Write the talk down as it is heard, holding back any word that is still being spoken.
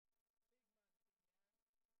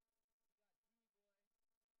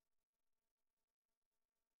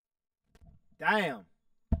Damn.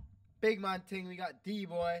 Big man thing. We got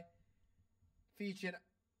D-Boy featuring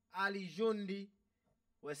Ali Jundi.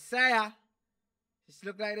 Wsseya. Just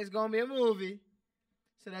look like there's gonna be a movie.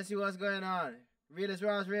 So let's see what's going on. Realest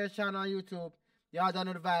Ross Reyes channel on YouTube. Y'all don't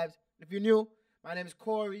know the vibes. If you're new, my name is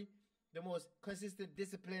Corey. The most consistent,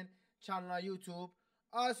 disciplined channel on YouTube.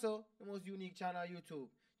 Also, the most unique channel on YouTube.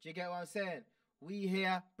 Do you get what I'm saying? We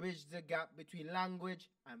here bridge the gap between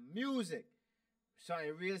language and music.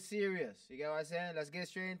 Something real serious. You get what I'm saying? Let's get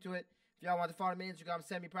straight into it. If y'all want to follow me on Instagram,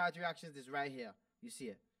 send me private reactions. This right here. You see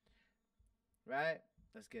it. Right?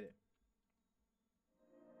 Let's get it.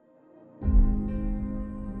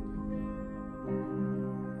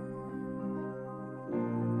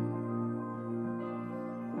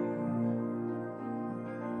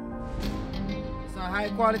 It's some high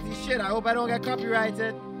quality shit. I hope I don't get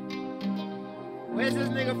copyrighted. Where's this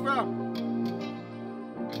nigga from?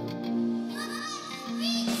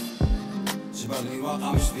 شبابي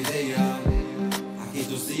واقع مش بيديا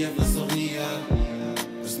حكيت وصية في نص أغنية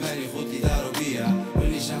رسمالي خوتي داروا بيا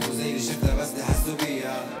واللي شافوا زي اللي شفتها بس تحسوا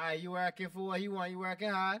بيا. Alright, you working for what he want, you working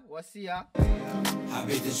hard. Wsseya.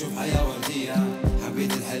 حبيت نشوف حياة وردية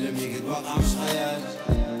حبيت الحلم يقد واقع مش خيال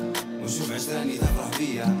ونشوف عشراني تفرح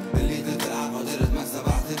بيا اللي درت العاب ودرت مكسب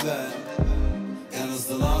راح تبان كان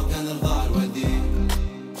الصلاة وكان رضا الوالدين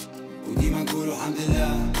وديما نقولوا الحمد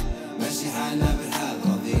لله ماشي حالنا بالحال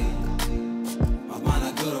راضيين مطمعنا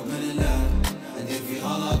قرب من الله ندير في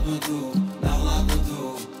غلط ونتوب نغلط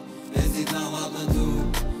ونتوب نزيد نغلط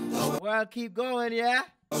ونتوب. Well, keep going, yeah?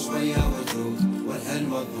 شوية وتروح والحلم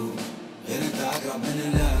مطلوب غير انت اقرب من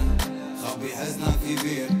الله خبي حزنك في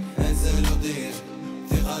بير انسى اللي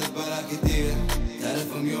في قلب بلا كتير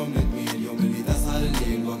تعرفهم يوم ندمين يوم اللي تسهر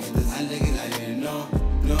الليل وقت تتحلق العين نو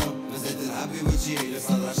ما زلت تحبي وتشيل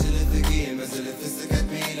صدرك شل الثقيل ما زلت في السكة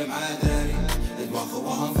تميل مع دراري اتوخى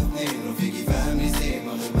وهم في اثنين رفيقي فهمني زين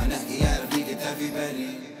من غير ما نحكي يعرفني كنت في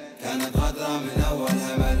بالي كانت غدرة من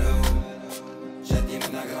اولها ملعوب جدي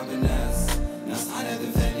من اقرب الناس نصحى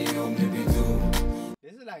ندم ثاني يوم نبي توب.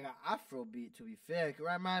 This is like an Afro beat, to be fair. It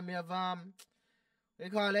remind me of what you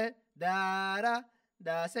call it?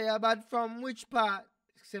 Da say about from which part?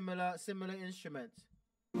 Similar instruments.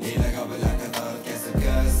 ليلة قبلها كثرت كسب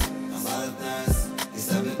كاس خسارة ناس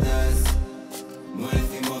كسبت ناس موالد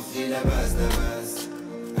في مخي لباس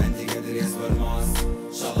عندي قدر يسوى الماس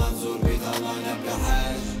ان شاء الله نزور بيت الله نبقى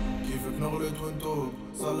حاج كيفك نغلط ونتوب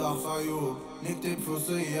صلح في عيوب نكتب في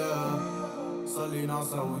وصية صلي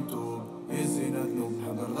نعصى ونتوب يزينا ذنوب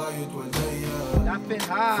حضر ضايت والديا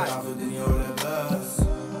ساعة في الدنيا ولباس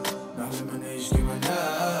نحلم نعيش كيما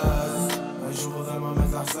الناس نشوف ظلمة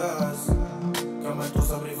مثل احساس كمان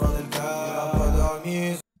صبري فاضل كاب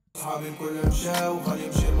دعميس صحابي الكل مشاو خلي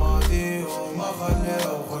يمشي الماضي وما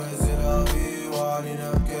خلاو خويا زرابي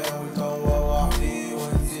وعلينا بكى والتوا وحدي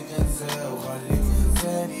ونسيت ننسى وخليك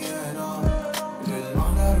تنساني انا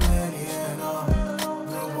للمعنى رماني انا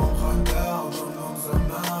قلوبهم خداع وظنهم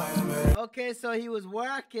سماعي. Okay, so he was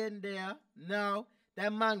working there. Now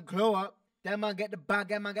that man glow up. That man get the bag.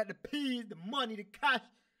 That man got the peas, the money, the cash,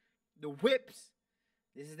 the whips.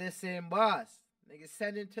 This is the same boss. Nigga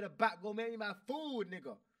send him to the back. Go make me my food,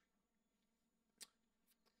 nigga.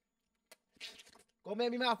 Go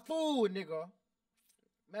make me my food, nigga.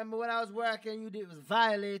 Remember when I was working, you did was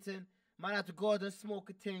violating. Man, I had to go out and smoke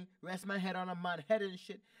a thing, rest my head on a man head and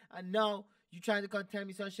shit. And now you trying to come tell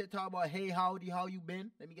me some shit, talk about, hey, howdy, how you been?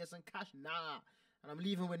 Let me get some cash. Nah. And I'm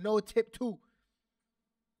leaving with no tip too.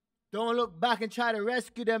 Don't look back and try to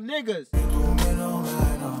rescue them niggas.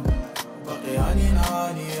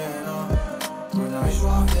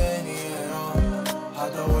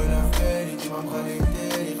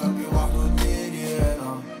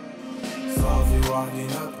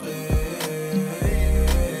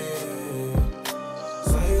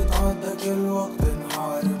 الوقت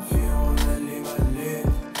نحارب فيه وانا اللي مليت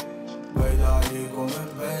بعيد عليكم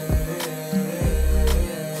البيت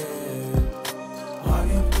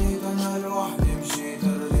هاني بقيت انا لوحدي مشيت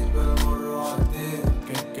رديت بالمر وعديت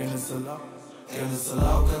كان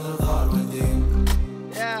الصلاة وكان رضا الوالدين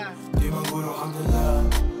ديما نقولوا الحمد لله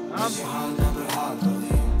ماشي حالنا بالحال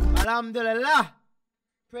راضيين. Alhamdulillah.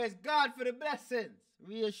 Praise God for the blessings.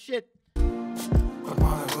 Real shit. كنت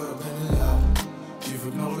معنا قرب من الله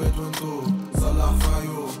كيفك نغلط ونتوب صلح في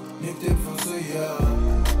عيوب نكتب في وصية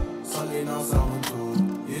صلي نعصى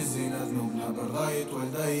ونتوب يزينا ذنوب نحضر ضايت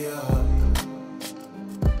والديا.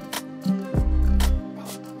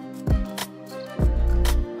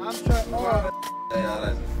 I'm trying. يا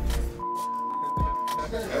رجل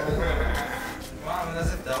ما عملنا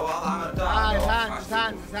ستة وهذا عمل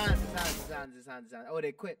hands. Oh,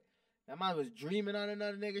 they quit. That man was dreaming on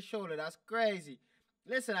another nigga's shoulder. That's crazy.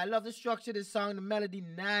 Listen, I love the structure of this song. The melody,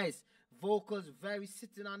 nice. Vocals, very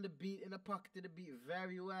sitting on the beat, in the pocket of the beat,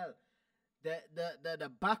 very well. The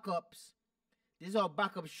backups, this is how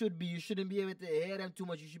backups should be. You shouldn't be able to hear them too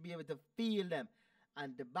much. You should be able to feel them.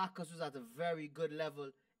 And the backups was at a very good level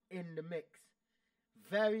in the mix.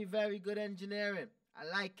 Very, very good engineering. I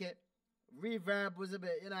like it. Reverb was a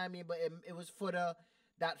bit, you know what I mean? But it was for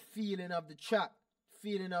that feeling of the track.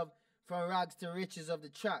 Feeling of from rags to riches of the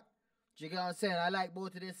track. Do you get what I'm saying? I like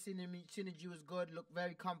both of this. Synergy was good. Looked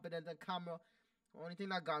very confident on camera. The only thing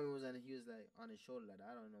that got me was that he was like on his shoulder like that.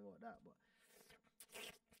 I don't know about that, but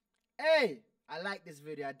hey, I like this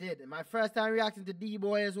video. I did. And my first time reacting to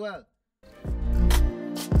D-Boy as well.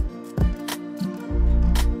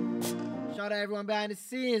 Shout out everyone behind the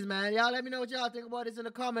scenes, man. Y'all let me know what y'all think about this in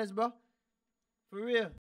the comments, bro. For real.